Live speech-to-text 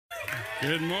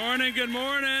Good morning, good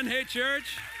morning. Hey,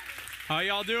 church. How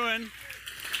y'all doing?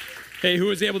 Hey, who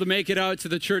was able to make it out to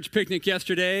the church picnic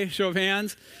yesterday? Show of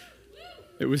hands.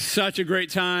 It was such a great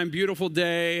time, beautiful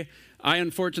day. I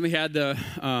unfortunately had the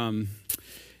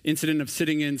incident of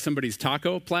sitting in somebody's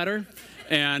taco platter,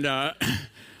 and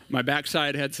my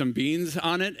backside had some beans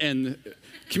on it. And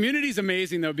community's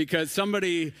amazing, though, because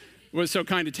somebody was so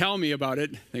kind to tell me about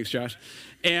it. Thanks, Josh.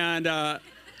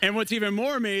 And what's even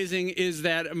more amazing is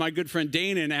that my good friend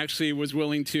Danon actually was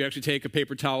willing to actually take a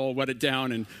paper towel, wet it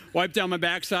down, and wipe down my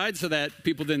backside so that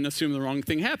people didn't assume the wrong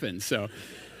thing happened. So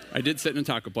I did sit in a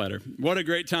taco platter. What a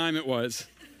great time it was.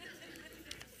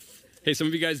 Hey, some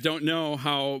of you guys don't know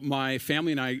how my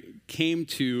family and I came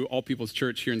to All People's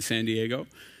Church here in San Diego.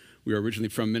 We were originally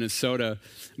from Minnesota,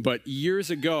 but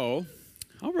years ago,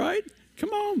 all right,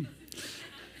 come on,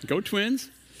 go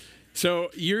Twins. So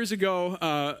years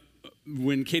ago,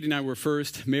 when Katie and I were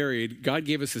first married, God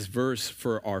gave us this verse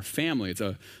for our family. It's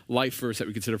a life verse that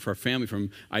we consider for our family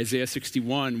from Isaiah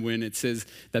 61, when it says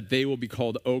that they will be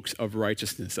called oaks of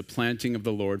righteousness, a planting of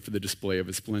the Lord for the display of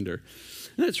his splendor.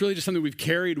 And it's really just something we've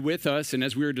carried with us. And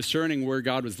as we were discerning where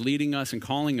God was leading us and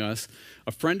calling us,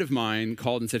 a friend of mine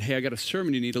called and said, hey, I got a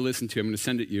sermon you need to listen to. I'm going to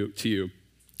send it to you.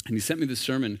 And he sent me this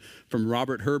sermon from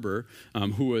Robert Herber,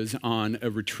 who was on a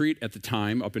retreat at the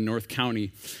time up in North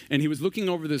County. And he was looking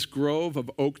over this grove of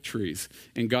oak trees.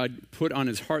 And God put on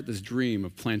his heart this dream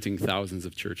of planting thousands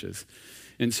of churches.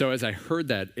 And so as I heard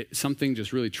that, something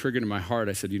just really triggered in my heart.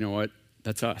 I said, you know what?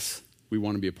 That's us. We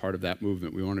want to be a part of that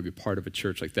movement. We want to be part of a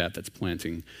church like that that's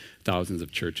planting thousands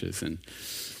of churches. And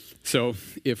so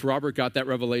if Robert got that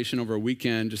revelation over a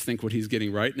weekend, just think what he's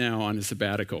getting right now on his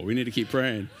sabbatical. We need to keep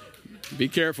praying. Be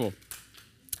careful.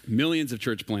 Millions of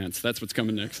church plants. That's what's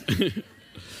coming next.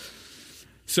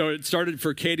 So it started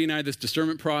for Katie and I, this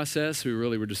discernment process. We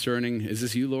really were discerning, is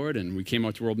this you, Lord? And we came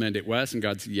out to World Mandate West, and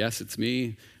God said, yes, it's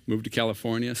me. Moved to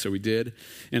California, so we did.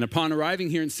 And upon arriving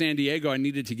here in San Diego, I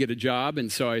needed to get a job, and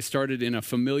so I started in a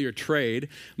familiar trade.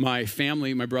 My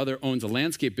family, my brother owns a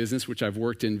landscape business, which I've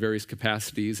worked in various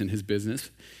capacities in his business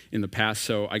in the past.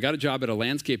 So I got a job at a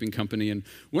landscaping company, and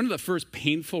one of the first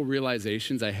painful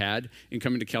realizations I had in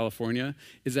coming to California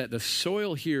is that the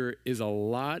soil here is a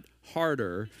lot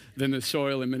harder than the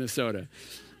soil in Minnesota.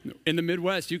 In the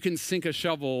Midwest, you can sink a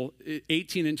shovel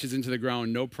 18 inches into the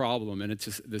ground, no problem, and it's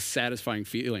just this satisfying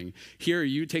feeling. Here,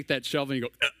 you take that shovel and you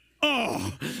go,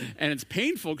 oh, and it's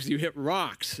painful because you hit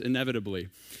rocks inevitably.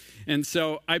 And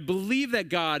so I believe that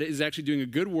God is actually doing a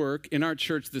good work in our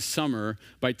church this summer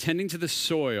by tending to the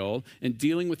soil and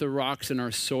dealing with the rocks in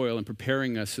our soil and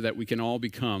preparing us so that we can all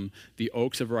become the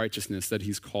oaks of righteousness that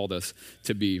he's called us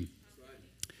to be.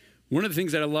 One of the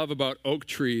things that I love about oak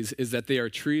trees is that they are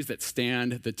trees that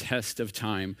stand the test of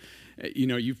time. You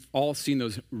know, you've all seen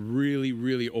those really,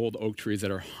 really old oak trees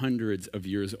that are hundreds of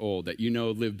years old, that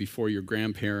lived before your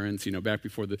grandparents, back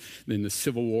before in the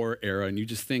Civil War era, and you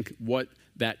just think what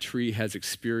that tree has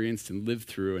experienced and lived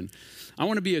through. And I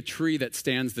want to be a tree that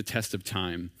stands the test of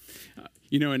time.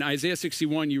 In Isaiah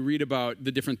 61, you read about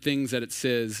the different things that it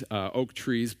says oak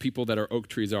trees, people that are oak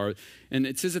trees are, and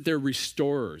it says that they're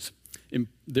restorers.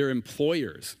 They're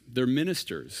employers, they're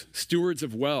ministers, stewards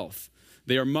of wealth.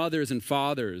 They are mothers and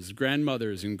fathers,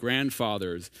 grandmothers and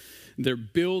grandfathers. They're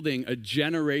building a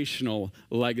generational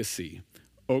legacy.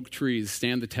 Oak trees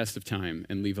stand the test of time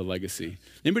and leave a legacy.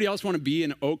 Anybody else want to be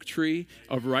an oak tree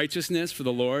of righteousness for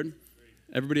the Lord?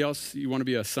 Everybody else, you want to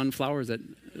be a sunflower?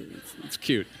 It's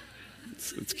cute.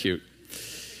 It's cute.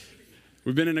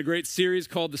 We've been in a great series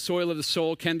called The Soil of the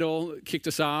Soul. Kendall kicked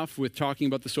us off with talking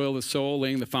about the soil of the soul,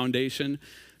 laying the foundation.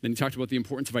 Then he talked about the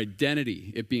importance of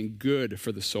identity, it being good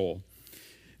for the soul.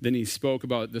 Then he spoke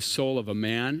about the soul of a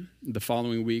man. The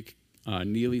following week,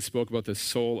 Neely spoke about the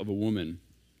soul of a woman.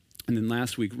 And then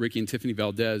last week, Ricky and Tiffany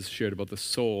Valdez shared about the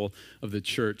soul of the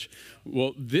church.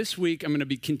 Well, this week, I'm going to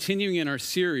be continuing in our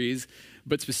series,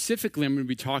 but specifically, I'm going to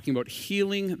be talking about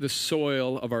healing the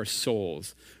soil of our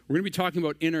souls. We're going to be talking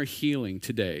about inner healing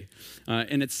today.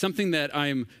 And it's something that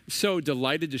I'm so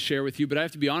delighted to share with you, but I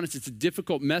have to be honest, it's a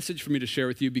difficult message for me to share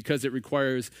with you because it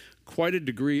requires quite a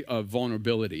degree of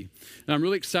vulnerability. And I'm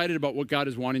really excited about what God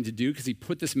is wanting to do because he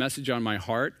put this message on my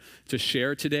heart to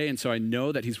share today. And so I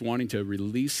know that he's wanting to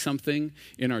release something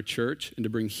in our church and to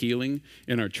bring healing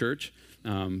in our church.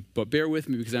 But bear with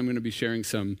me because I'm going to be sharing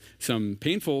some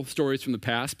painful stories from the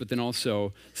past, but then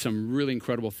also some really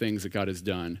incredible things that God has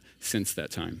done since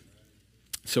that time.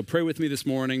 So pray with me this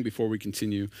morning before we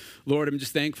continue. Lord, I'm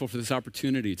just thankful for this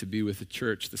opportunity to be with the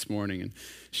church this morning and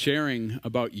sharing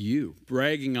about you,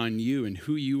 bragging on you and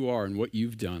who you are and what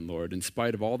you've done, Lord, in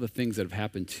spite of all the things that have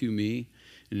happened to me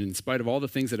And in spite of all the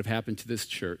things that have happened to this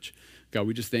church, God,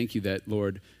 we just thank you that,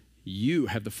 Lord, you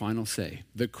have the final say.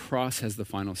 The cross has the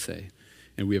final say.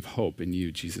 And we have hope in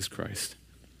you, Jesus Christ.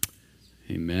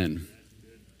 Amen.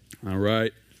 All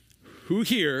right. Who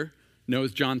here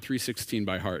knows John 3:16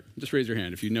 by heart? Just raise your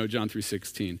hand if you know John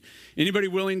 3:16. Anybody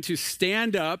willing to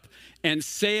stand up and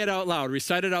say it out loud,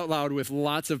 recite it out loud with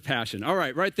lots of passion? All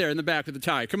right, right there in the back with the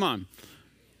tie. Come on.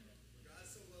 God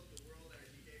so loved the world that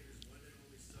he gave his one and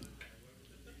only Son, that whoever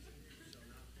believes in him shall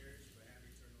not perish but have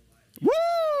eternal life.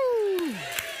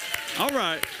 Woo! All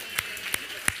right.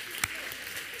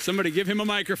 Somebody give him a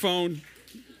microphone.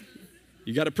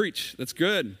 You got to preach. That's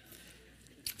good.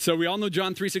 So we all know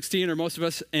John 3:16, or most of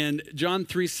us, and John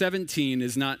 3:17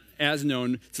 is not as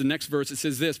known. It's the next verse. It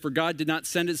says this: "For God did not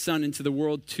send his Son into the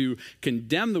world to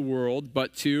condemn the world,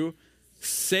 but to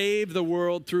save the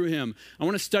world through him." I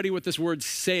want to study what this word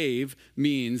save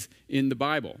means in the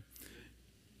Bible.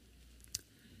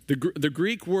 The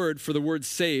Greek word for the word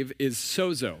save is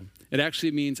sozo. It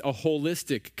actually means a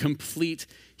holistic, complete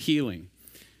healing.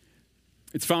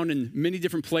 It's found in many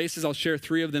different places. I'll share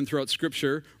 3 of them throughout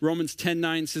Scripture. Romans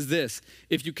 10:9 says this: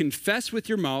 "If you confess with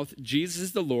your mouth Jesus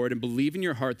is the Lord and believe in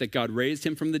your heart that God raised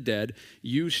him from the dead,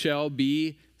 you shall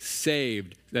be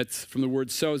saved." That's from the word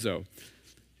sozo.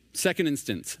 Second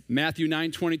instance, Matthew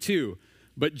 9:22.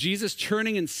 "But Jesus,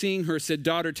 turning and seeing her, said,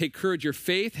 'Daughter, take courage. Your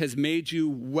faith has made you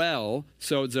well,'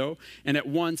 sozo. And at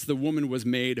once the woman was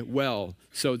made well,"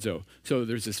 sozo. So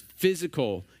there's this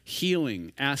physical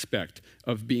healing aspect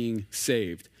of being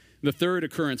saved. The third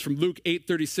occurrence from Luke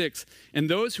 8:36. "And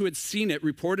those who had seen it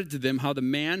reported to them how the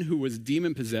man who was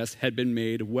demon-possessed had been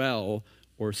made well,"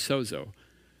 or sozo.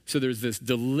 So there's this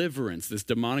deliverance, this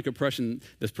demonic oppression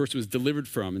this person was delivered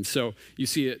from. And so you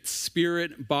see it,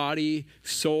 spirit, body,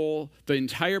 soul, the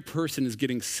entire person is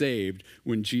getting saved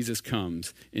when Jesus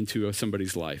comes into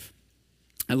somebody's life.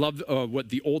 I love what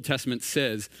the Old Testament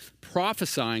says,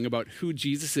 prophesying about who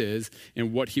Jesus is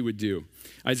and what he would do.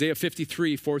 Isaiah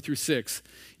 53, 4-6.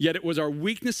 "Yet it was our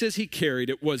weaknesses he carried.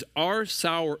 It was our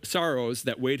sorrows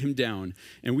that weighed him down.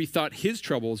 And we thought his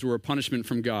troubles were a punishment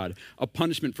from God, a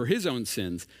punishment for his own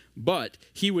sins. But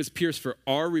he was pierced for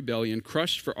our rebellion,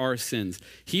 crushed for our sins.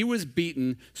 He was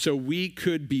beaten so we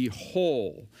could be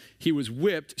whole. He was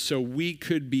whipped so we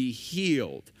could be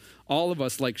healed. All of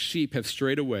us, like sheep, have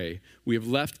strayed away. We have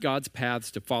left God's paths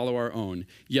to follow our own.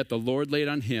 Yet the Lord laid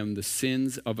on him the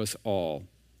sins of us all."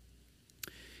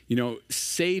 You know,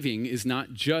 saving is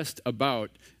not just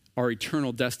about our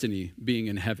eternal destiny being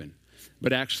in heaven,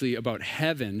 but actually about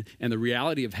heaven and the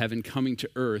reality of heaven coming to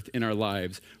earth in our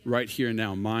lives right here and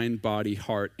now, mind, body,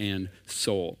 heart, and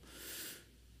soul.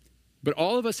 But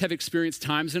all of us have experienced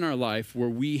times in our life where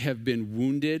we have been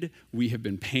wounded, we have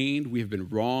been pained, we have been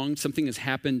wronged, something has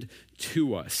happened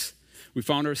to us. We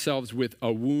found ourselves with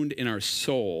a wound in our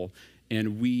soul,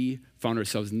 and we found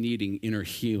ourselves needing inner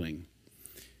healing.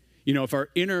 You know, if our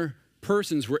inner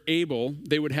persons were able,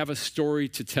 they would have a story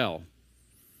to tell.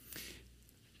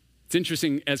 It's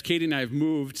interesting, as Katie and I have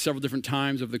moved several different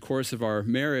times over the course of our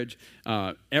marriage,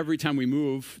 every time we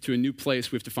move to a new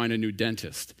place, we have to find a new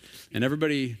dentist. And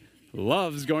everybody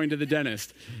loves going to the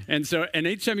dentist. And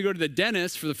each time you go to the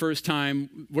dentist for the first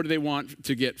time, what do they want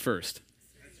to get first?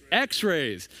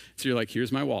 X-rays. So you're like,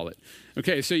 here's my wallet.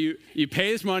 Okay, so you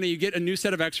pay this money, you get a new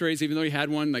set of X-rays, even though you had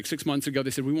one like 6 months ago.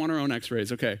 They said, we want our own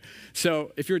X-rays. Okay,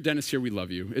 so if you're a dentist here, we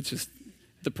love you. It's just,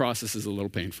 the process is a little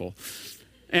painful.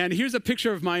 And here's a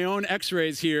picture of my own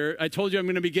X-rays here. I told you I'm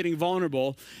going to be getting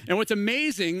vulnerable. And what's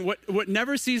amazing, what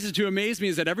never ceases to amaze me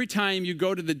is that every time you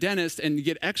go to the dentist and you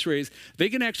get X-rays, they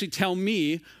can actually tell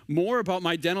me more about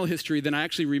my dental history than I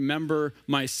actually remember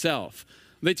myself.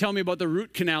 They tell me about the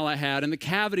root canal I had and the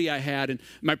cavity I had and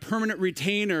my permanent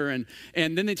retainer. And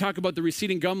then they talk about the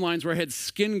receding gum lines where I had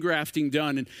skin grafting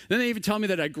done. And then they even tell me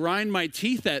that I grind my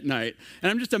teeth at night. And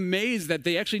I'm just amazed that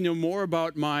they actually know more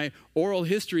about my oral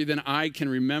history than I can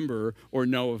remember or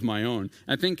know of my own.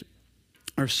 I think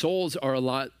our souls are a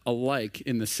lot alike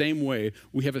in the same way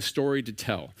we have a story to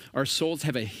tell. Our souls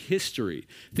have a history.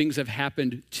 Things have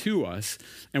happened to us,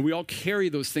 and we all carry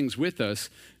those things with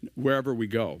us wherever we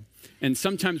go. And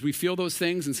sometimes we feel those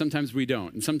things, and sometimes we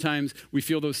don't. And sometimes we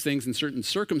feel those things in certain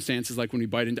circumstances, like when we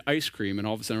bite into ice cream, and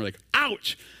all of a sudden we're like,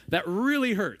 ouch, that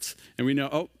really hurts. And we know,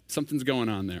 oh, something's going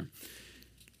on there.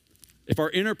 If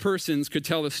our inner persons could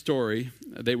tell a story,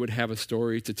 they would have a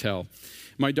story to tell.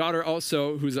 My daughter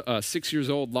also, who's 6 years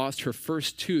old, lost her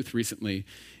first tooth recently.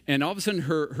 And all of a sudden,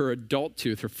 her adult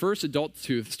tooth, her first adult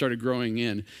tooth started growing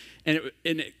in. And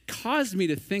it caused me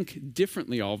to think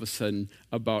differently all of a sudden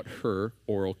about her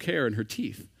oral care and her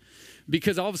teeth.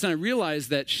 Because all of a sudden I realized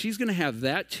that she's going to have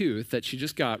that tooth that she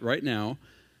just got right now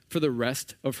for the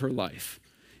rest of her life.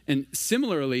 And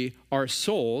similarly, our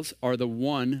souls are the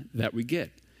one that we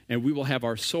get, and we will have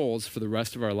our souls for the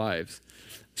rest of our lives.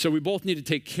 So we both need to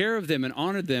take care of them and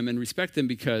honor them and respect them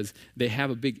because they have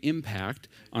a big impact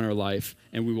on our life,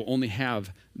 and we will only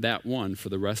have that one for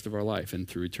the rest of our life and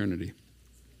through eternity.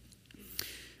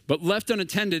 But left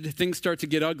unattended, things start to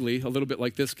get ugly, a little bit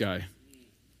like this guy.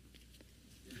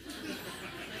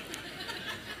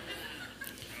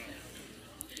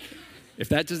 If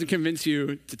that doesn't convince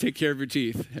you to take care of your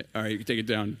teeth, all right, you can take it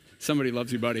down. Somebody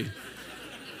loves you, buddy.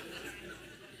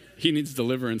 He needs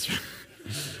deliverance.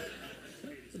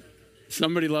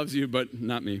 Somebody loves you, but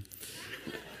not me.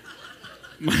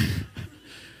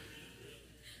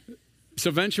 So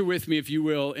venture with me, if you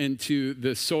will, into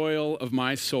the soil of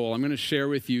my soul. I'm going to share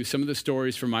with you some of the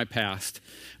stories from my past.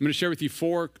 I'm going to share with you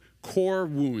 4 core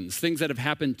wounds, things that have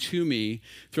happened to me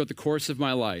throughout the course of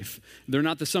my life. They're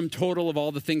not the sum total of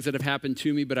all the things that have happened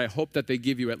to me, but I hope that they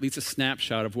give you at least a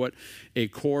snapshot of what a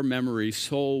core memory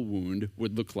soul wound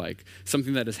would look like.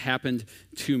 Something that has happened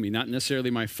to me, not necessarily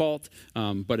my fault,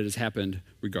 but it has happened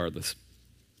regardless.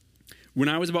 When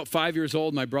I was about 5 years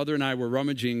old, my brother and I were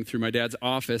rummaging through my dad's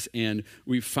office, and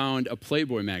we found a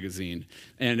Playboy magazine.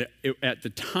 And it, at the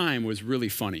time, was really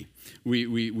funny.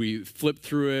 We flipped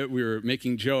through it. We were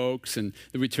making jokes, and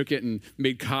then we took it and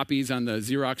made copies on the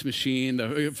Xerox machine, the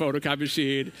photocopy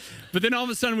machine. But then all of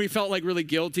a sudden, we felt like really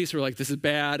guilty. So we're like, this is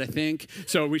bad, I think.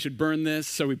 So we should burn this.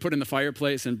 So we put it in the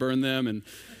fireplace and burn them. And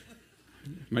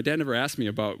my dad never asked me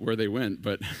about where they went,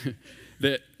 but...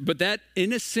 But that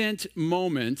innocent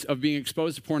moment of being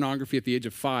exposed to pornography at the age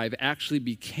of 5 actually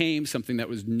became something that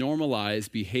was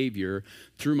normalized behavior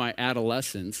through my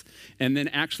adolescence, and then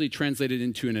actually translated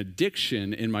into an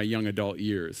addiction in my young adult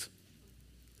years.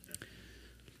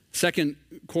 Second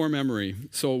core memory,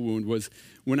 soul wound, was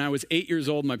when I was 8 years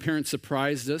old. My parents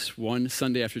surprised us one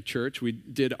Sunday after church. We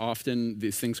did often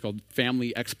these things called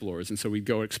family explores, and so we'd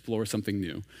go explore something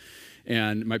new.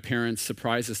 And my parents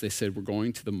surprised us. They said, we're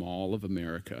going to the Mall of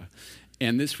America.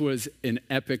 And this was an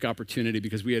epic opportunity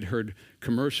because we had heard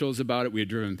commercials about it. We had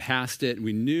driven past it. And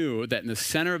we knew that in the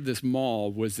center of this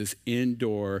mall was this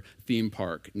indoor theme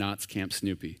park, Knott's Camp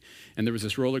Snoopy. And there was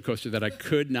this roller coaster that I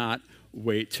could not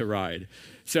wait to ride.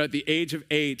 So at the age of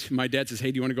 8, my dad says,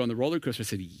 hey, do you want to go on the roller coaster? I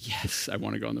said, yes, I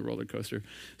want to go on the roller coaster.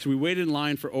 So we waited in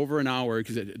line for over an hour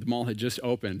because the mall had just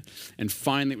opened. And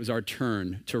finally, it was our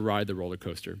turn to ride the roller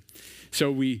coaster.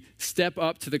 So we step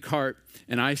up to the cart,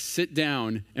 and I sit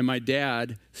down, and my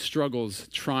dad struggles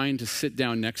trying to sit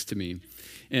down next to me.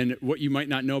 And what you might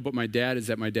not know about my dad is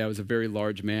that my dad was a very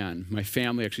large man. My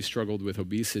family actually struggled with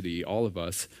obesity, all of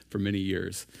us, for many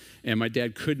years. And my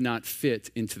dad could not fit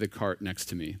into the cart next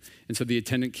to me. And so the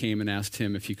attendant came and asked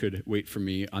him if he could wait for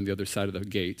me on the other side of the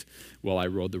gate while I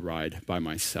rode the ride by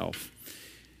myself.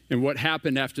 And what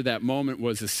happened after that moment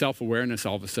was a self-awareness.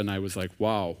 All of a sudden, I was like,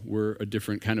 wow, we're a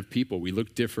different kind of people. We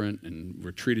look different, and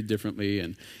we're treated differently.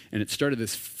 And it started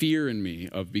this fear in me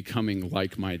of becoming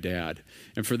like my dad.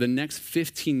 And for the next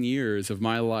 15 years of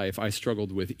my life, I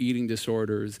struggled with eating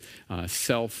disorders,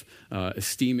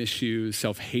 self-esteem issues,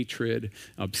 self-hatred,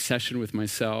 obsession with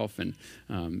myself, and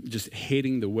just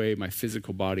hating the way my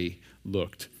physical body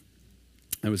looked.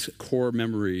 That was core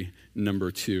memory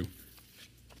number 2.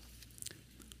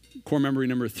 Core memory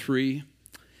number 3,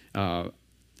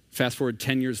 fast forward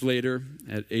 10 years later,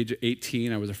 at age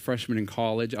 18, I was a freshman in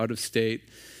college, out of state,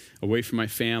 away from my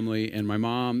family, and my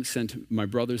mom sent my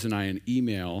brothers and I an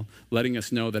email letting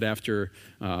us know that after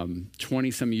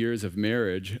 20-some years of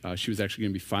marriage, she was actually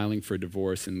going to be filing for a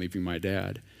divorce and leaving my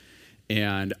dad.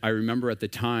 And I remember at the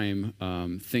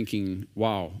time thinking,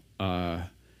 wow,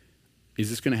 is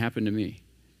this going to happen to me?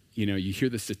 You know, you hear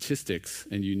the statistics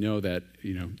and you know that,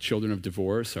 children of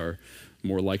divorce are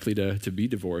more likely to be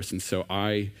divorced. And so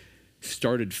I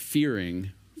started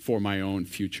fearing for my own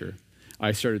future.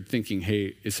 I started thinking,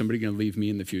 hey, is somebody going to leave me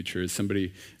in the future? Is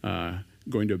somebody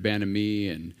going to abandon me?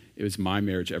 And is my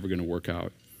marriage ever going to work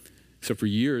out? So for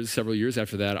years, several years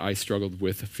after that, I struggled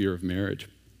with fear of marriage.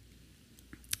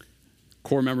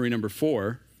 Core memory number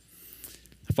 4,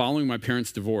 following my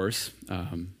parents' divorce,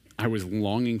 I was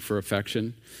longing for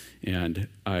affection, and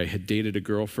I had dated a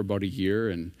girl for about a year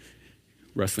and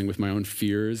wrestling with my own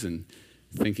fears and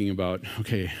thinking about,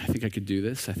 okay, I think I could do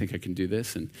this. I think I can do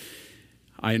this. And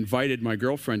I invited my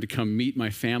girlfriend to come meet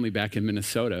my family back in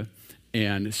Minnesota.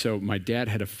 And so my dad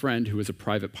had a friend who was a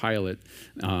private pilot,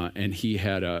 and he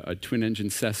had a twin-engine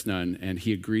Cessna, and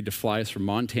he agreed to fly us from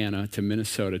Montana to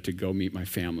Minnesota to go meet my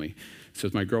family. So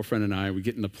it's my girlfriend and I, we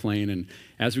get in the plane, and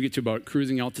as we get to about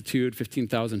cruising altitude,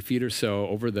 15,000 feet or so,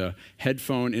 over the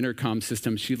headphone intercom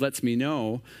system, she lets me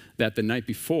know that the night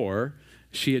before,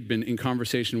 she had been in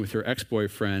conversation with her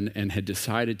ex-boyfriend and had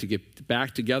decided to get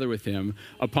back together with him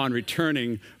upon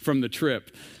returning from the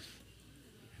trip.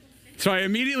 So I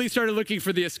immediately started looking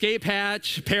for the escape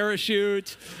hatch,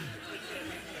 parachute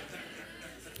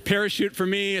for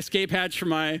me, escape hatch for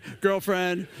my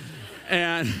girlfriend,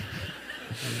 and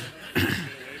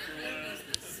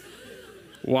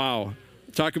wow,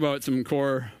 talk about some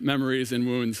core memories and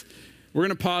wounds. We're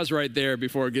going to pause right there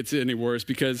before it gets any worse,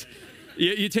 because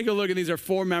you take a look, and these are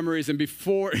 4 memories, and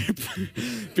before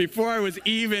I was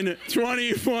even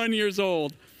 21 years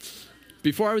old,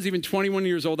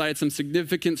 I had some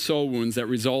significant soul wounds that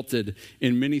resulted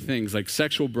in many things like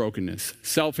sexual brokenness,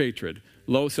 self-hatred,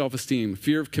 low self-esteem,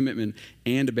 fear of commitment,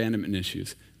 and abandonment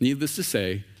issues. Needless to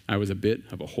say, I was a bit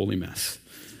of a holy mess.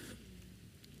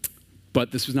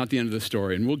 But this was not the end of the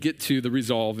story, and we'll get to the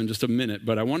resolve in just a minute,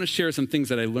 but I want to share some things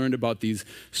that I learned about these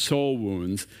soul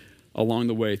wounds along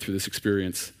the way through this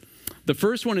experience. The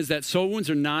first one is that soul wounds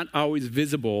are not always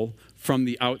visible from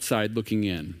the outside looking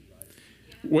in.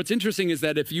 What's interesting is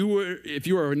that if you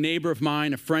were a neighbor of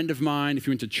mine, a friend of mine, if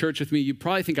you went to church with me, you'd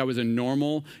probably think I was a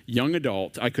normal young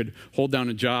adult. I could hold down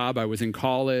a job, I was in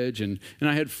college, and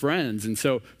I had friends. And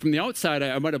so from the outside,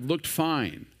 I might have looked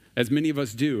fine, as many of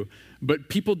us do. But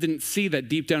people didn't see that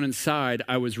deep down inside,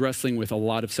 I was wrestling with a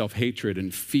lot of self-hatred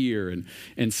and fear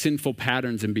and sinful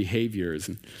patterns and behaviors.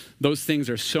 And those things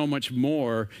are so much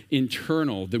more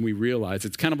internal than we realize.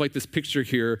 It's kind of like this picture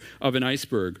here of an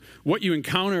iceberg. What you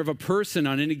encounter of a person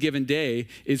on any given day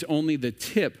is only the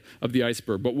tip of the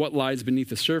iceberg, but what lies beneath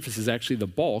the surface is actually the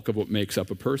bulk of what makes up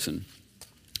a person.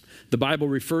 The Bible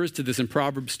refers to this in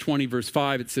Proverbs 20, verse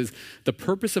 5. It says, "The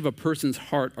purpose of a person's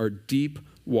heart are deep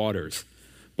waters,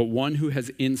 but one who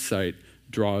has insight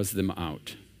draws them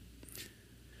out."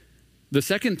 The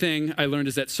second thing I learned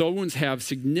is that soul wounds have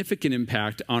significant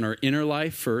impact on our inner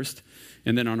life first,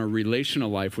 and then on our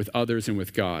relational life with others and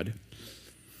with God.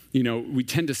 You know, we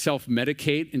tend to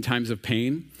self-medicate in times of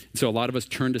pain, so a lot of us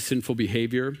turn to sinful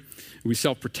behavior. We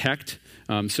self-protect,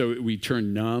 so we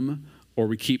turn numb, or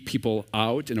we keep people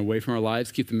out and away from our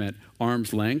lives, keep them at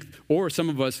arm's length. Or some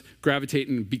of us gravitate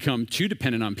and become too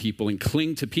dependent on people and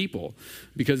cling to people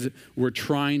because we're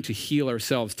trying to heal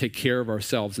ourselves, take care of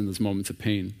ourselves in those moments of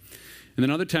pain. And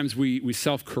then other times we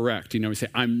self-correct. We say,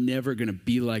 I'm never going to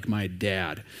be like my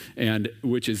dad, and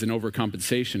which is an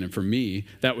overcompensation. And for me,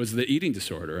 that was the eating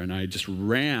disorder. And I just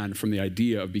ran from the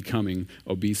idea of becoming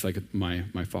obese like my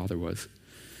father was.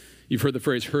 You've heard the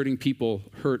phrase, hurting people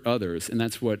hurt others, and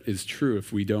that's what is true.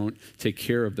 If we don't take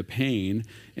care of the pain,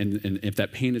 and if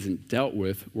that pain isn't dealt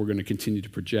with, we're going to continue to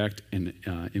project and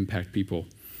impact people.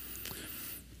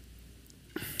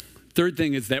 Third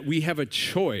thing is that we have a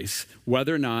choice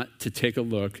whether or not to take a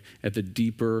look at the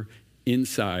deeper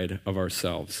inside of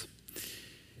ourselves.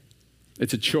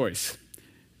 It's a choice.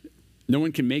 No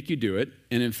one can make you do it,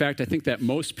 and in fact, I think that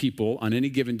most people on any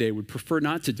given day would prefer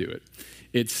not to do it.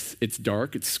 It's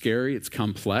dark, it's scary, it's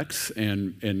complex,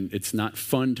 and it's not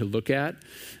fun to look at.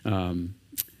 And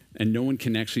no one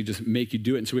can actually just make you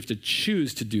do it. And so we have to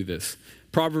choose to do this.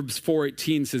 Proverbs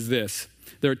 4:18 says this: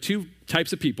 there are 2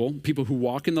 types of people who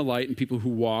walk in the light and people who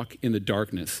walk in the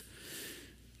darkness.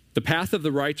 The path of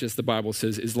the righteous, the Bible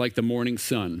says, is like the morning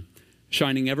sun,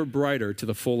 shining ever brighter to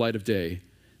the full light of day.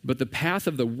 But the path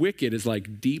of the wicked is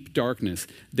like deep darkness.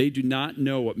 They do not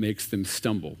know what makes them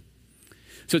stumble.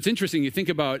 So it's interesting, you think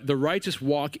about the righteous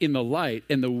walk in the light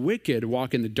and the wicked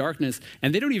walk in the darkness,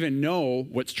 and they don't even know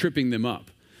what's tripping them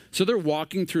up. So they're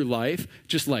walking through life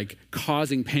just like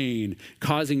causing pain,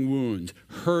 causing wounds,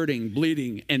 hurting,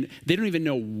 bleeding, and they don't even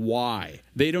know why.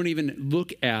 They don't even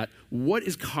look at what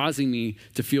is causing me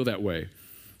to feel that way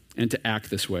and to act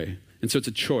this way. And so it's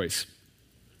a choice.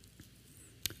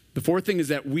 The fourth thing is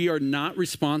that we are not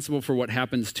responsible for what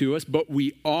happens to us, but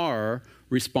we are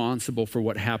responsible for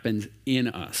what happens in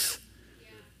us. Yeah.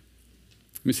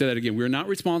 Let me say that again. We're not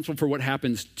responsible for what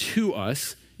happens to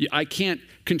us. I can't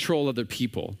control other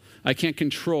people. I can't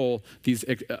control these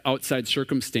outside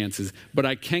circumstances, but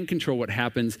I can control what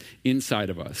happens inside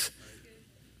of us.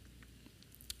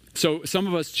 So some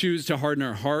of us choose to harden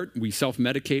our heart. We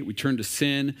self-medicate. We turn to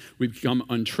sin. We become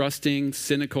untrusting,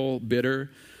 cynical,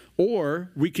 bitter. Or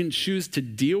we can choose to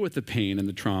deal with the pain and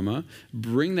the trauma,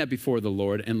 bring that before the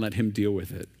Lord, and let him deal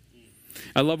with it.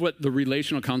 I love what the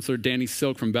relational counselor Danny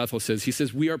Silk from Bethel says. He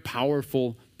says, we are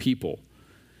powerful people.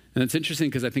 And it's interesting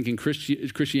because I think in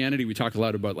Christianity, we talk a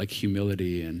lot about like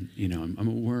humility and, I'm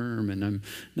a worm and I'm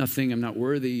nothing, I'm not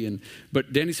worthy.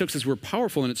 But Danny Silk says we're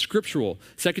powerful and it's scriptural.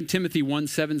 2 Timothy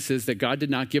 1:7 says that God did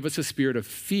not give us a spirit of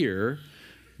fear,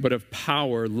 but of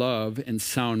power, love, and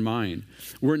sound mind.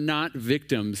 We're not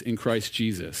victims in Christ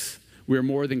Jesus. We're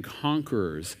more than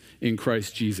conquerors in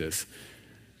Christ Jesus.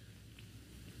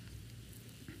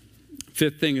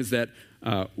 Fifth thing is that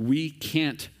we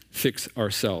can't fix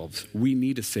ourselves. We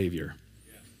need a Savior.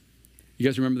 You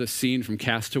guys remember the scene from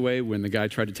Castaway when the guy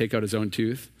tried to take out his own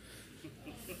tooth?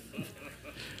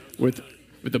 With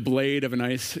the blade of an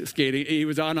ice skating. He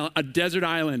was on a desert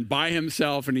island by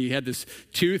himself, and he had this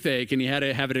toothache, and he had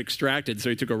to have it extracted. So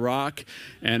he took a rock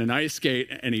and an ice skate,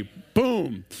 and he,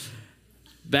 boom.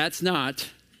 That's not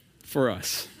for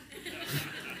us.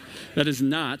 That is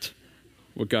not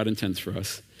what God intends for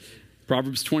us.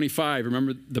 Proverbs 25,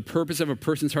 remember, the purpose of a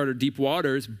person's heart are deep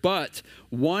waters, but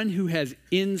one who has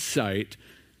insight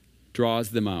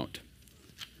draws them out.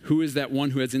 Who is that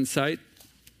one who has insight?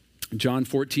 John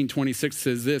 14:26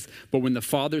 says this, but when the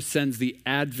Father sends the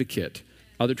advocate,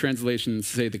 other translations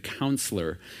say the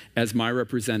counselor, as my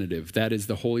representative, that is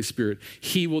the Holy Spirit,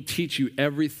 he will teach you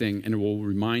everything and will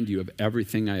remind you of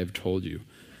everything I have told you.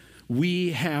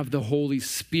 We have the Holy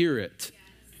Spirit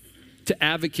to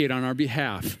advocate on our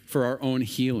behalf for our own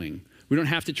healing. We don't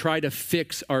have to try to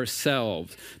fix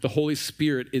ourselves. The Holy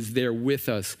Spirit is there with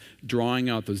us, drawing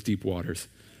out those deep waters.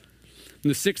 And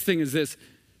the sixth thing is this,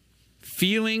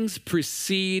 feelings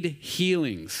precede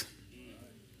healings.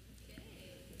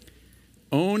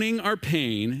 Owning our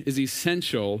pain is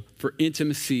essential for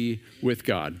intimacy with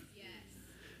God.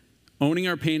 Owning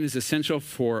our pain is essential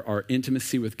for our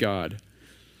intimacy with God.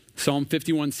 Psalm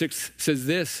 51:6 says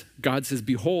this, God says,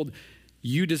 behold,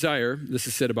 you desire, this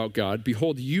is said about God,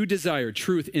 behold, you desire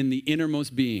truth in the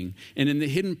innermost being, and in the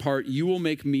hidden part you will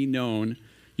make known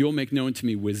to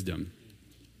me wisdom.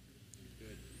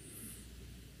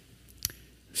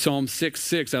 Psalm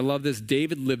 6:6, I love this.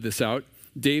 David lived this out.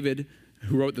 David,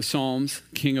 who wrote the Psalms,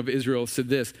 king of Israel, said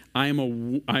this, I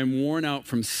am worn out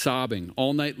from sobbing.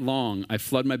 All night long I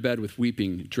flood my bed with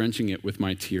weeping, drenching it with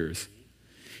my tears.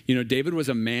 You know, David was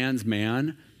a man's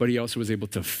man, but he also was able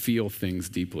to feel things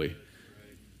deeply.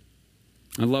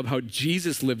 I love how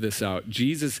Jesus lived this out.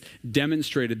 Jesus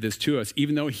demonstrated this to us.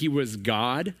 Even though he was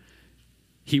God,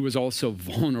 he was also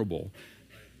vulnerable.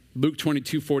 Luke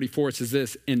 22:44 says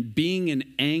this, and being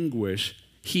in anguish,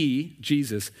 he,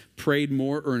 Jesus, prayed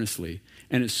more earnestly,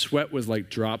 and his sweat was like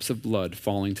drops of blood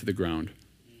falling to the ground.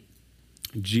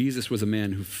 Jesus was a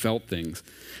man who felt things.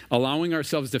 Allowing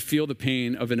ourselves to feel the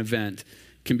pain of an event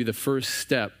can be the first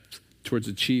step towards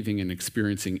achieving and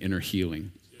experiencing inner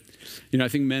healing. You know, I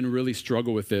think men really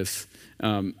struggle with this.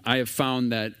 I have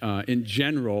found that in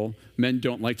general, men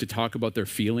don't like to talk about their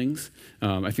feelings.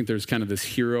 I think there's kind of this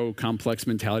hero complex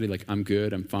mentality, like, I'm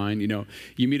good, I'm fine. You know,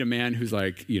 you meet a man who's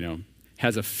like, you know,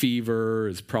 has a fever,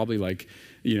 is probably like,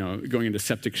 you know, going into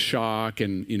septic shock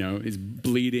and, you know, is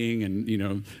bleeding and, you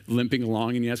know, limping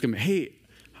along. And you ask him, hey,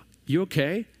 you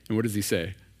okay? And what does he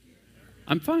say?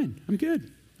 I'm fine, I'm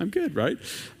good, right?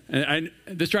 And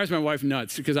this drives my wife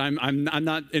nuts because I'm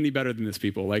not any better than this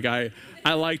people. Like I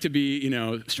like to be, you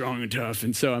know, strong and tough.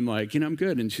 And so I'm like, you know, I'm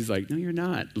good. And she's like, no, you're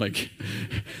not. Like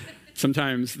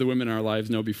sometimes the women in our lives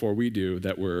know before we do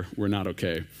that we're not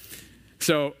okay.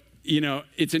 So, you know,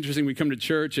 it's interesting. We come to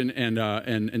church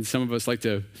and some of us like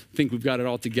to think we've got it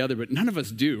all together, but none of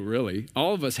us do, really.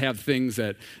 All of us have things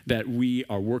that we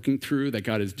are working through, that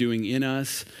God is doing in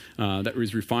us, that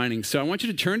He's refining. So I want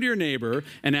you to turn to your neighbor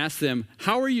and ask them,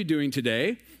 how are you doing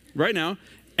today, right now?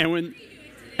 And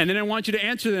then I want you to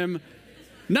answer them,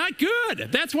 not good.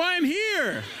 That's why I'm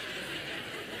here.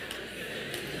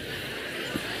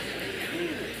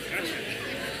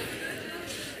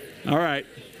 All right.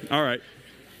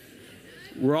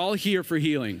 We're all here for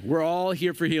healing.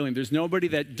 There's nobody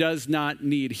that does not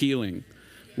need healing.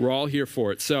 We're all here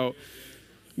for it. So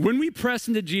when we press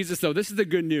into Jesus, though, this is the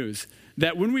good news,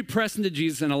 that when we press into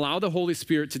Jesus and allow the Holy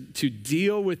Spirit to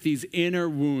deal with these inner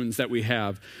wounds that we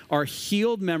have, our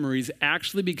healed memories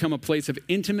actually become a place of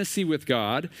intimacy with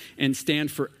God and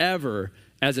stand forever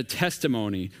as a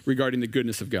testimony regarding the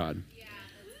goodness of God.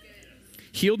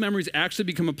 Healed memories actually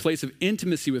become a place of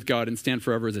intimacy with God and stand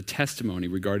forever as a testimony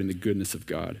regarding the goodness of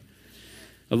God.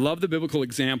 I love the biblical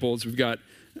examples. We've got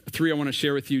 3 I want to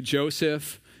share with you.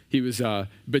 Joseph, he was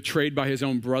betrayed by his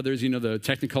own brothers. You know the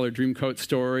Technicolor Dreamcoat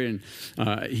story.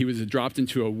 And he was dropped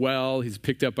into a well. He's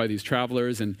picked up by these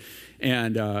travelers. And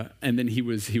then he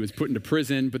was put into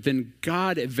prison. But then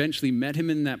God eventually met him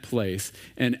in that place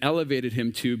and elevated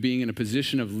him to being in a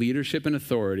position of leadership and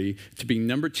authority, to being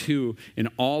number 2 in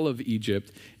all of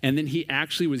Egypt. And then he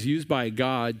actually was used by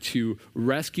God to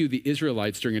rescue the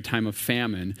Israelites during a time of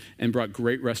famine and brought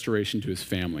great restoration to his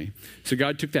family. So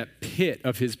God took that pit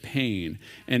of his pain,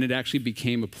 and it actually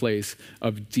became a place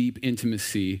of deep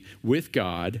intimacy with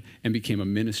God and became a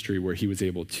ministry where he was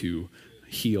able to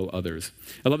heal others.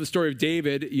 I love the story of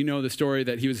David. You know the story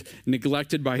that he was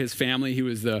neglected by his family. He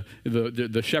was the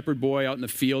shepherd boy out in the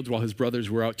fields while his brothers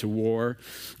were out to war.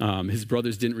 His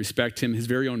brothers didn't respect him. His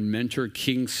very own mentor,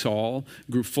 King Saul,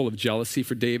 grew full of jealousy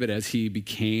for David as he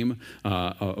became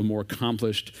a more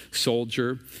accomplished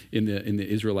soldier in the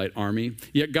Israelite army.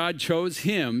 Yet God chose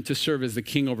him to serve as the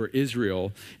king over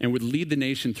Israel and would lead the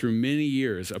nation through many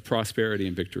years of prosperity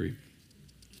and victory.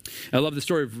 I love the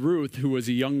story of Ruth, who was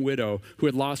a young widow who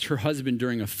had lost her husband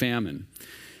during a famine.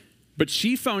 But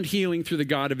she found healing through the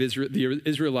God of Israel, the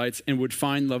Israelites, and would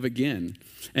find love again.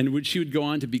 And she would go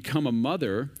on to become a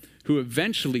mother who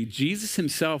eventually, Jesus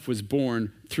himself was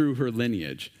born through her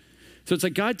lineage. So it's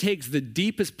like God takes the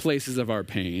deepest places of our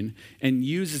pain and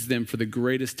uses them for the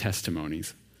greatest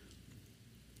testimonies.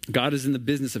 God is in the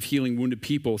business of healing wounded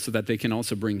people so that they can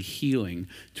also bring healing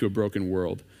to a broken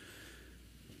world.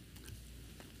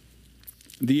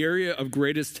 The area of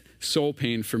greatest soul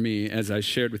pain for me, as I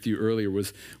shared with you earlier,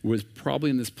 was probably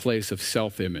in this place of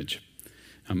self-image.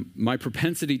 My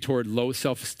propensity toward low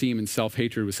self-esteem and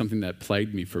self-hatred was something that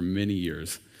plagued me for many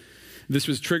years. This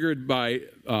was triggered by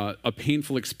a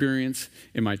painful experience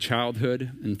in my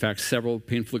childhood, in fact, several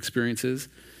painful experiences.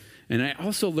 And I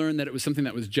also learned that it was something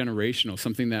that was generational,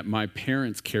 something that my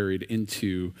parents carried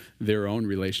into their own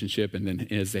relationship, and then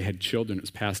as they had children, it was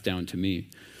passed down to me.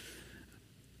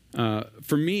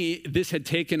 For me, this had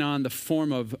taken on the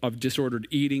form of disordered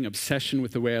eating, obsession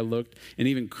with the way I looked, and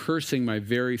even cursing my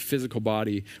very physical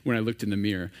body when I looked in the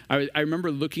mirror. I remember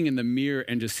looking in the mirror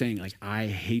and just saying, like, I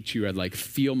hate you. I'd like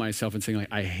feel myself and saying,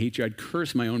 like, I hate you. I'd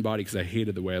curse my own body because I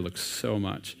hated the way I looked so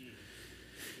much.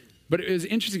 But it was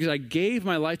interesting because I gave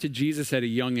my life to Jesus at a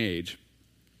young age.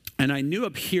 And I knew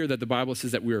up here that the Bible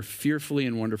says that we are fearfully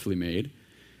and wonderfully made.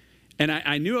 And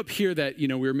I knew up here that, we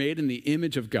were made in the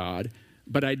image of God,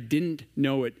 but I didn't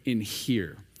know it in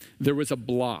here. There was a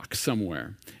block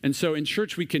somewhere. And so in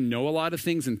church, we can know a lot of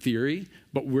things in theory,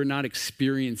 but we're not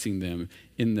experiencing them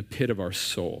in the pit of our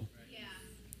soul. Yeah.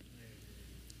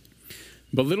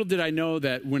 But little did I know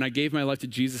that when I gave my life to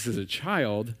Jesus as a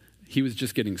child, he was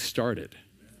just getting started.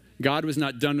 God was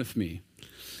not done with me.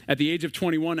 At the age of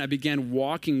 21, I began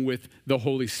walking with the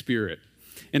Holy Spirit.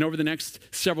 And over the next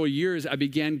several years, I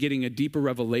began getting a deeper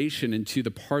revelation into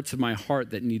the parts of my heart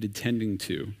that needed tending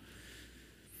to.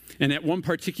 And at one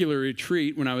particular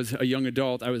retreat, when I was a young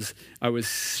adult, I was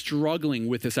struggling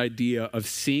with this idea of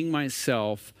seeing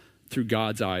myself through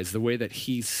God's eyes, the way that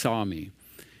he saw me.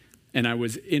 And I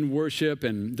was in worship,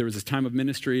 and there was this time of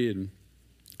ministry, and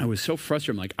I was so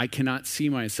frustrated. I'm like, I cannot see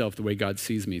myself the way God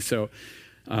sees me. So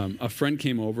a friend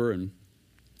came over and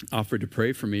offered to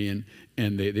pray for me,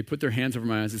 and they put their hands over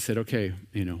my eyes and said, okay,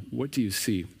 what do you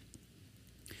see?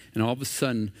 And all of a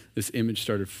sudden, this image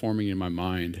started forming in my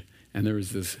mind, and there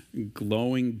was this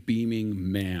glowing,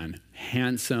 beaming man,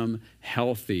 handsome,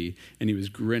 healthy, and he was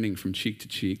grinning from cheek to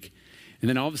cheek. And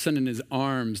then all of a sudden in his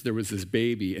arms, there was this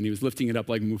baby, and he was lifting it up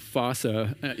like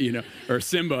Mufasa, or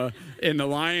Simba in The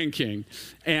Lion King.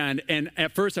 And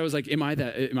at first I was like, am I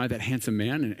that handsome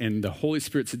man? And the Holy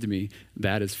Spirit said to me,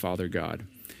 that is Father God.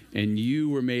 And you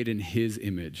were made in his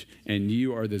image, and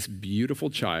you are this beautiful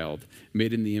child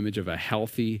made in the image of a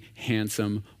healthy,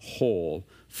 handsome, whole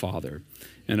Father.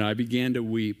 And I began to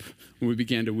weep. We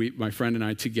began to weep, my friend and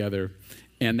I together.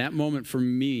 And that moment for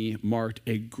me marked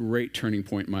a great turning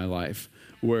point in my life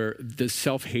where the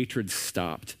self-hatred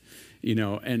stopped.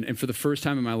 And for the first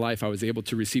time in my life, I was able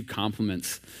to receive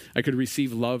compliments. I could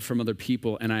receive love from other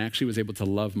people, and I actually was able to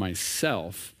love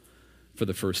myself for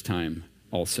the first time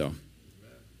also.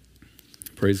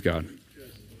 Praise God.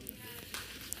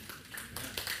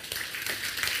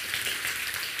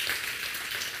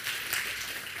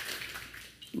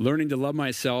 Learning to love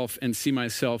myself and see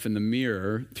myself in the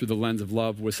mirror through the lens of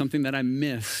love was something that I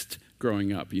missed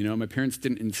growing up. My parents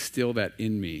didn't instill that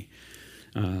in me.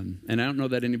 And I don't know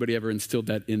that anybody ever instilled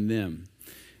that in them.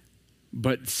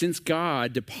 But since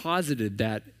God deposited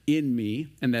that in me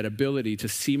and that ability to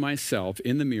see myself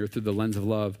in the mirror through the lens of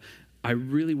love, I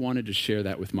really wanted to share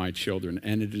that with my children,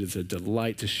 and it is a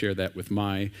delight to share that with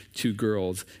my two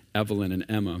girls, Evelyn and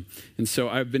Emma. And so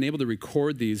I've been able to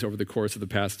record these over the course of the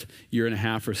past year and a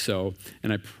half or so,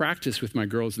 and I practice with my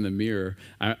girls in the mirror.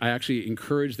 I actually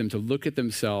encourage them to look at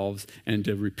themselves and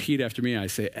to repeat after me. I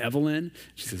say, Evelyn.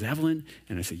 She says, Evelyn.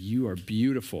 And I say, you are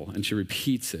beautiful. And she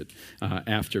repeats it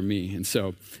after me. And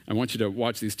so I want you to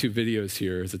watch these two videos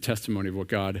here as a testimony of what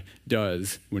God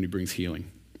does when he brings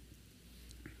healing.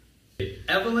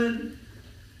 Evelyn,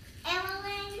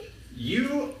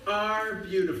 you are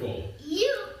beautiful.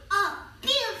 You are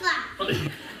beautiful.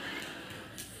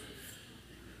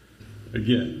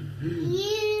 Again.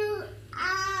 You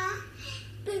are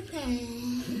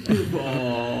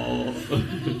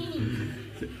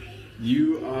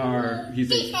are.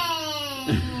 He's a,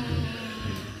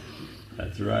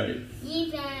 that's right.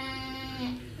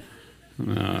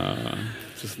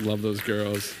 Just love those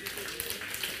girls.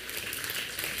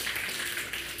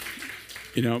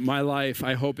 You know, my life,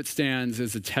 I hope it stands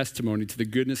as a testimony to the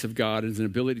goodness of God and as an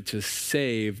ability to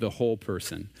save the whole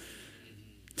person.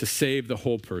 To save the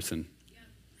whole person.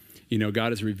 You know,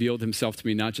 God has revealed himself to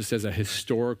me not just as a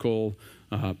historical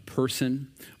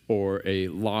person or a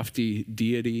lofty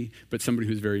deity, but somebody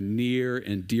who's very near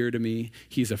and dear to me.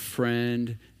 He's a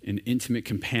friend, an intimate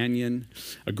companion,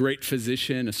 a great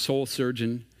physician, a soul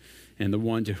surgeon, and the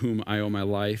one to whom I owe my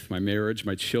life, my marriage,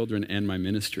 my children, and my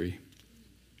ministry.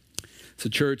 So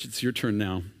church, it's your turn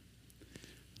now.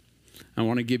 I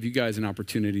want to give you guys an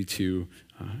opportunity to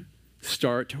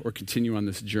start or continue on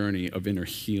this journey of inner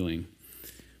healing.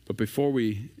 But before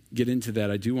we get into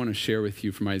that, I do want to share with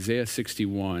you from Isaiah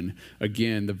 61,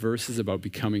 again, the verses about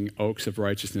becoming oaks of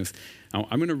righteousness. Now,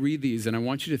 I'm going to read these, and I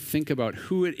want you to think about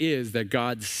who it is that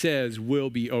God says will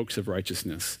be oaks of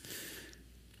righteousness.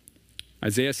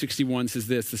 Isaiah 61 says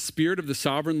this, "The Spirit of the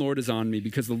Sovereign Lord is on me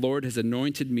because the Lord has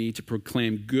anointed me to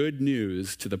proclaim good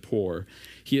news to the poor.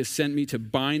 He has sent me to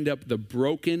bind up the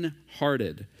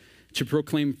brokenhearted, to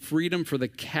proclaim freedom for the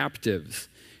captives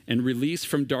and release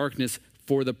from darkness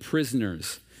for the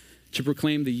prisoners, to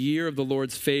proclaim the year of the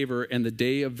Lord's favor and the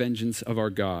day of vengeance of our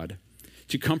God,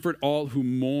 to comfort all who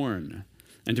mourn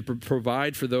and to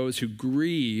provide for those who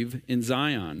grieve in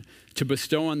Zion, to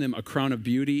bestow on them a crown of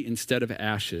beauty instead of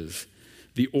ashes,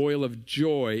 the oil of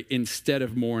joy instead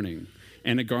of mourning,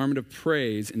 and a garment of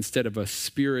praise instead of a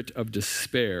spirit of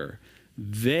despair.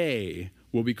 They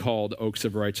will be called oaks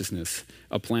of righteousness,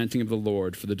 a planting of the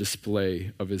Lord for the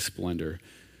display of his splendor."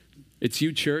 It's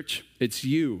you, church. It's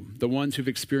you, the ones who've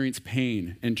experienced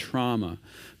pain and trauma,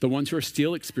 the ones who are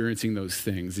still experiencing those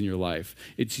things in your life.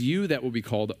 It's you that will be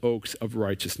called oaks of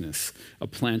righteousness, a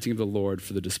planting of the Lord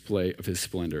for the display of his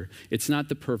splendor. It's not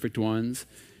the perfect ones.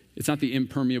 It's not the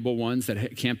impermeable ones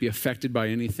that can't be affected by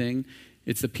anything.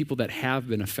 It's the people that have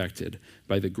been affected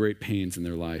by the great pains in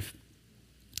their life.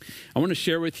 I want to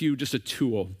share with you just a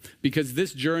tool, because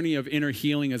this journey of inner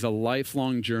healing is a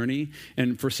lifelong journey,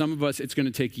 and for some of us, it's going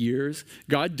to take years.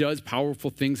 God does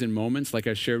powerful things in moments, like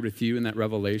I shared with you in that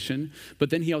revelation, but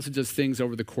then he also does things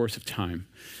over the course of time.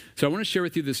 So I want to share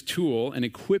with you this tool and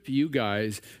equip you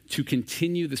guys to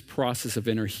continue this process of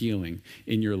inner healing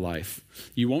in your life.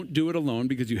 You won't do it alone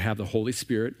because you have the Holy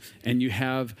Spirit and you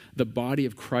have the body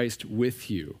of Christ with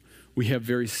you. We have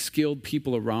very skilled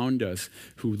people around us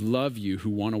who love you, who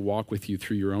want to walk with you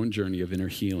through your own journey of inner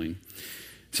healing.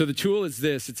 So the tool is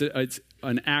this. It's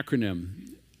an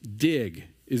acronym. DIG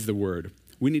is the word.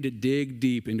 We need to dig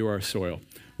deep into our soil.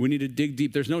 We need to dig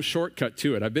deep. There's no shortcut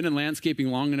to it. I've been in landscaping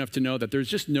long enough to know that there's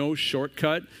just no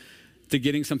shortcut to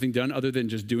getting something done other than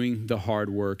just doing the hard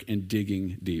work and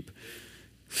digging deep.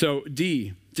 So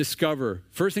D, discover.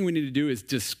 First thing we need to do is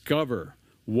discover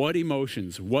what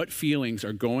emotions, what feelings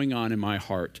are going on in my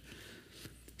heart.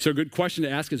 So a good question to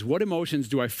ask is, what emotions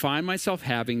do I find myself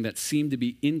having that seem to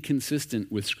be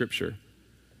inconsistent with Scripture?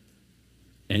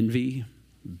 Envy,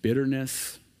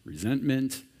 bitterness,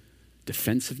 resentment,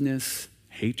 defensiveness,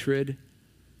 hatred.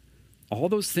 All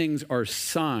those things are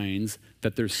signs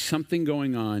that there's something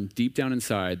going on deep down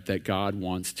inside that God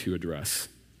wants to address.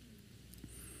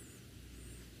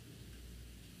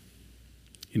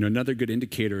 You know, another good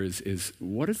indicator is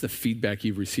what is the feedback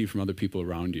you've received from other people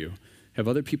around you? Have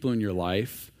other people in your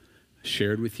life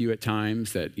shared with you at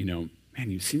times that, you know,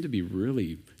 man, you seem to be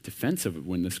really defensive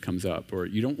when this comes up, or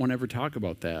you don't want to ever talk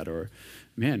about that, or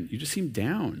man, you just seem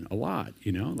down a lot,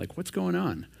 you know, like what's going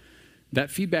on? That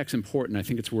feedback's important. I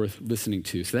think it's worth listening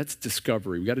to. So that's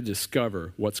discovery. We got to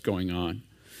discover what's going on.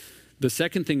 The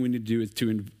second thing we need to do is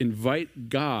to invite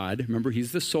God. Remember,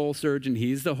 he's the soul surgeon.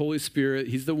 He's the Holy Spirit.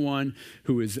 He's the one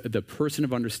who is the person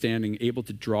of understanding, able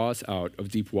to draw us out of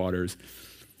deep waters.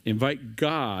 Invite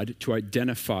God to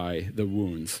identify the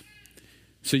wounds.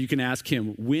 So you can ask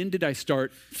him, when did I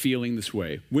start feeling this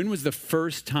way? When was the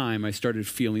first time I started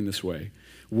feeling this way?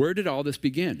 Where did all this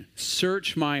begin?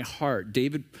 Search my heart.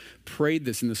 David prayed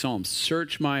this in the Psalms.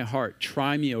 Search my heart.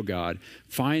 Try me, O God.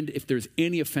 Find if there's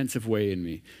any offensive way in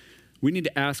me. We need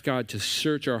to ask God to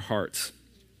search our hearts.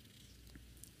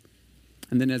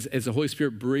 And then as the Holy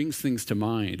Spirit brings things to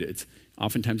mind, it's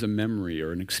oftentimes a memory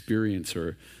or an experience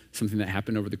or something that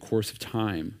happened over the course of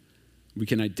time. We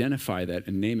can identify that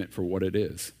and name it for what it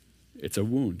is. It's a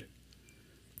wound.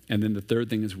 And then the third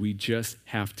thing is we just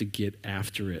have to get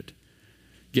after it.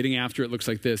 Getting after it looks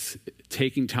like this: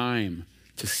 taking time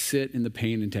to sit in the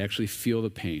pain and to actually feel the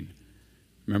pain.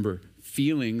 Remember,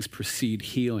 feelings precede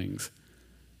healings.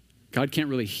 God can't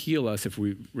really heal us if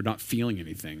we're not feeling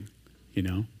anything, you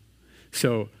know?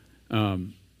 So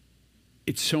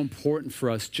it's so important for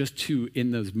us just to,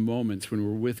 in those moments when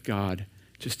we're with God,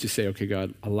 just to say, okay,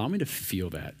 God, allow me to feel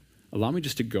that. Allow me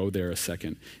just to go there a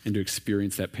second and to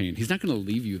experience that pain. He's not going to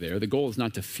leave you there. The goal is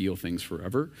not to feel things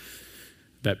forever,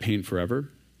 that pain forever.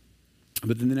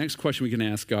 But then the next question we can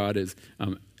ask God is,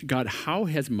 God, how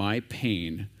has my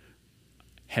pain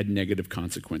had negative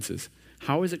consequences?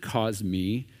 How has it caused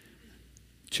me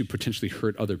to potentially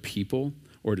hurt other people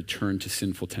or to turn to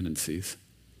sinful tendencies?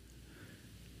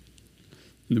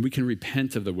 And then we can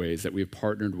repent of the ways that we have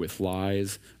partnered with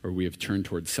lies, or we have turned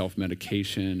towards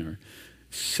self-medication or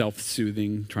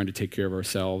self-soothing, trying to take care of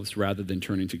ourselves rather than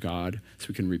turning to God, so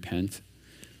we can repent.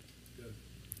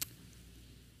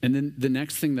 And then the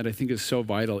next thing that I think is so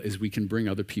vital is we can bring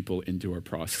other people into our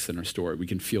process and our story. We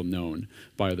can feel known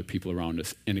by other people around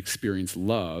us and experience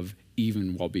love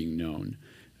even while being known.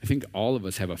 I think all of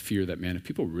us have a fear that, man, if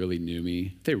people really knew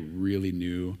me, if they really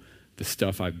knew the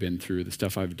stuff I've been through, the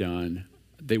stuff I've done,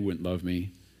 they wouldn't love me.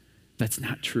 That's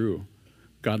not true.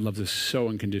 God loves us so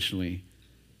unconditionally.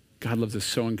 God loves us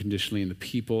so unconditionally, and the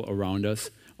people around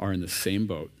us are in the same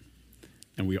boat.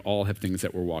 And we all have things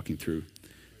that we're walking through.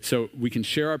 So we can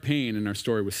share our pain and our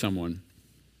story with someone.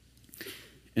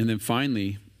 And then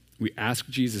finally, we ask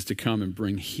Jesus to come and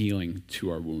bring healing to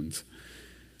our wounds.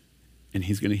 And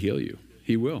he's going to heal you.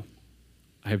 He will.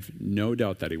 I have no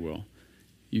doubt that he will.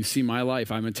 You see my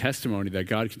life, I'm a testimony that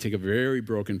God can take a very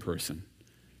broken person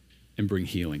and bring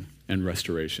healing and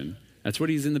restoration. That's what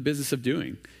he's in the business of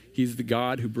doing. He's the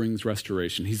God who brings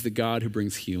restoration. He's the God who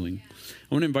brings healing.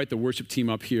 I want to invite the worship team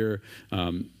up here.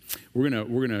 We're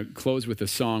gonna close with a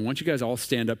song. Why don't you guys all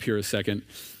stand up here a second?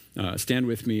 Stand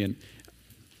with me. And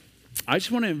I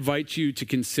just want to invite you to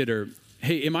consider,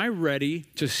 hey, am I ready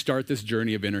to start this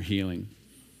journey of inner healing?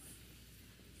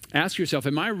 Ask yourself,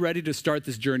 am I ready to start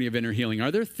this journey of inner healing?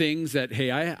 Are there things that,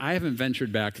 hey, I haven't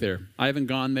ventured back there. I haven't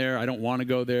gone there. I don't want to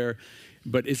go there.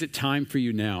 But is it time for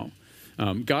you now?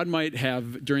 God might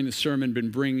have, during the sermon, been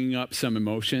bringing up some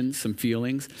emotions, some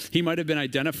feelings. He might have been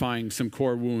identifying some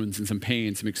core wounds and some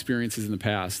pain, some experiences in the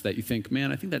past that you think,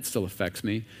 man, I think that still affects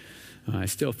me. I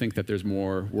still think that there's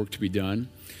more work to be done.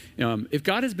 If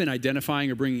God has been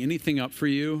identifying or bringing anything up for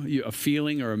you, a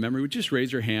feeling or a memory, would you just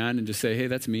raise your hand and just say, hey,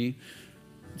 that's me.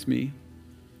 It's me.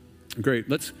 Great.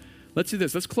 Let's do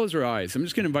this. Let's close our eyes. I'm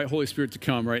just going to invite Holy Spirit to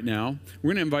come right now. We're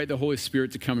going to invite the Holy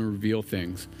Spirit to come and reveal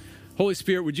things. Holy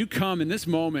Spirit, would you come in this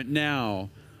moment now,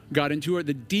 God, into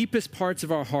the deepest parts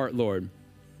of our heart, Lord.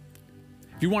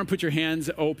 If you want to put your hands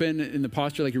open in the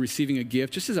posture like you're receiving a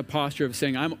gift, just as a posture of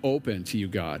saying, I'm open to you,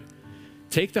 God.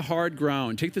 Take the hard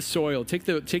ground, take the soil, take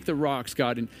the rocks,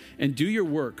 God, and do your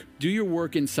work. Do your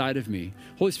work inside of me.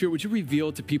 Holy Spirit, would you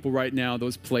reveal to people right now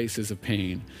those places of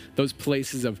pain, those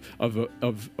places of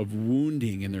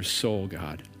wounding in their soul,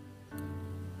 God.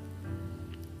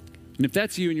 And if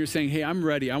that's you and you're saying, hey, I'm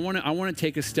ready, I want to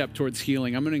take a step towards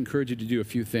healing, I'm going to encourage you to do a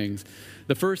few things.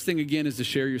 The first thing, again, is to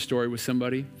share your story with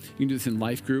somebody. You can do this in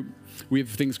life group. We have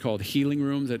things called healing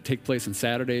rooms that take place on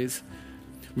Saturdays.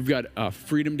 We've got a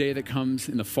Freedom Day that comes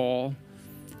in the fall.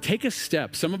 Take a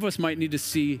step. Some of us might need to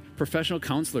see professional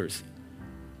counselors.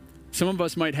 Some of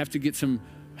us might have to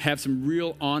have some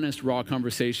real honest, raw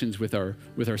conversations with our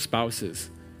spouses,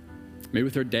 maybe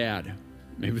with our dad,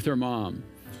 maybe with our mom.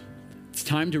 It's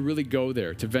time to really go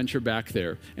there, to venture back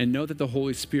there, and know that the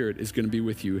Holy Spirit is going to be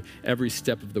with you every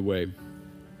step of the way.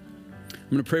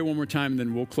 I'm going to pray one more time, and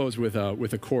then we'll close with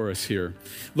a chorus here.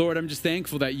 Lord, I'm just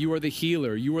thankful that you are the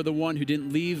healer. You are the one who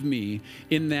didn't leave me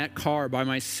in that car by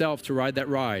myself to ride that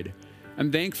ride.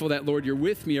 I'm thankful that, Lord, you're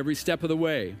with me every step of the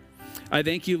way. I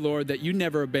thank you, Lord, that you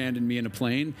never abandoned me in a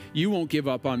plane. You won't give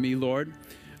up on me, Lord.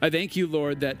 I thank you,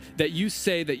 Lord, that you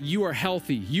say that you are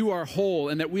healthy, you are whole,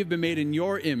 and that we've been made in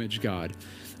your image, God.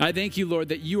 I thank you, Lord,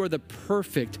 that you are the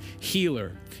perfect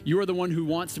healer. You are the one who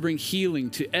wants to bring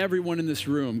healing to everyone in this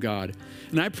room, God.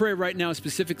 And I pray right now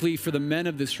specifically for the men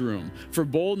of this room, for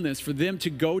boldness, for them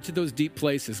to go to those deep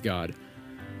places, God.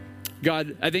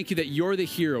 God, I thank you that you're the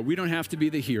hero. We don't have to be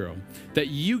the hero. That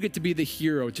you get to be the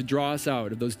hero to draw us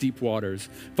out of those deep waters.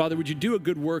 Father, would you do a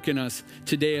good work in us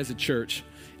today as a church?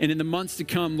 And in the months to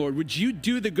come, Lord, would you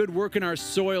do the good work in our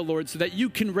soil, Lord, so that you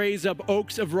can raise up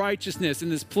oaks of righteousness in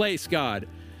this place, God.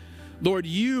 Lord,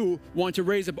 you want to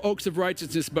raise up oaks of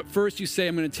righteousness, but first you say,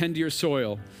 I'm going to tend to your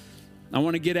soil. I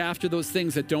want to get after those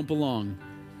things that don't belong,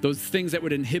 those things that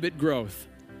would inhibit growth.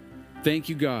 Thank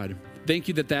you, God. Thank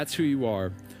you that that's who you are.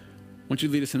 Why don't you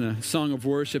lead us in a song of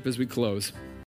worship as we close?